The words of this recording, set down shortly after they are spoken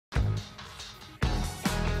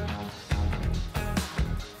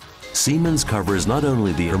Siemens covers not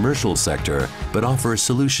only the commercial sector, but offers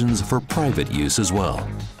solutions for private use as well.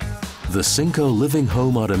 The SyncoTM Living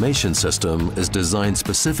home automation system is designed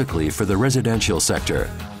specifically for the residential sector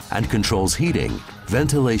and controls heating,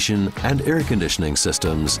 ventilation and air conditioning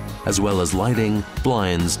systems, as well as lighting,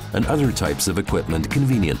 blinds and other types of equipment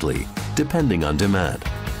conveniently, depending on demand.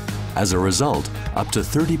 As a result, up to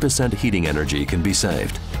 30% heating energy can be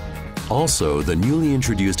saved. Also, the newly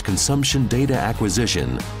introduced consumption data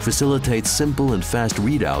acquisition facilitates simple and fast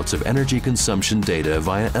readouts of energy consumption data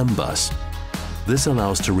via M-Bus. This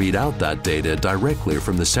allows to read out that data directly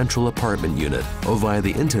from the central apartment unit or via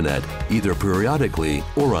the internet, either periodically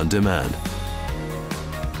or on demand.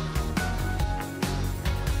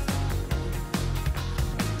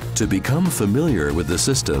 To become familiar with the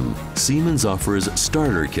system, Siemens offers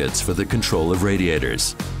starter kits for the control of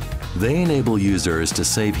radiators. They enable users to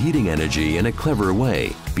save heating energy in a clever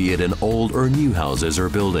way, be it in old or new houses or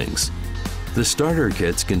buildings. The starter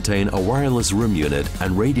kits contain a wireless room unit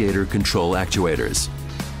and radiator control actuators.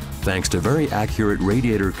 Thanks to very accurate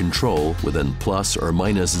radiator control within plus or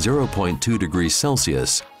minus 0.2 degrees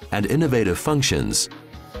Celsius and innovative functions,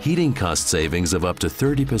 heating cost savings of up to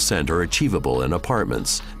 30% are achievable in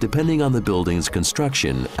apartments, depending on the building's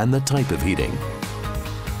construction and the type of heating.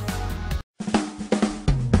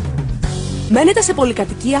 Μένετε σε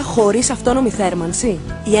πολυκατοικία χωρίς αυτόνομη θέρμανση?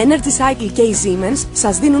 Η Energy Cycle και η Siemens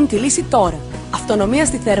σας δίνουν τη λύση τώρα. Αυτονομία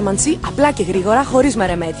στη θέρμανση, απλά και γρήγορα, χωρίς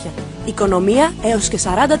μερεμέτια. Οικονομία έως και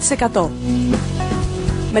 40%.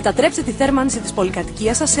 Μετατρέψτε τη θέρμανση της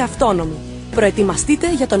πολυκατοικίας σας σε αυτόνομη.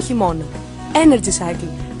 Προετοιμαστείτε για τον χειμώνα. Energy Cycle.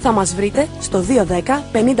 Θα μας βρείτε στο 210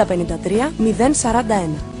 50 53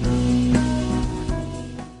 041.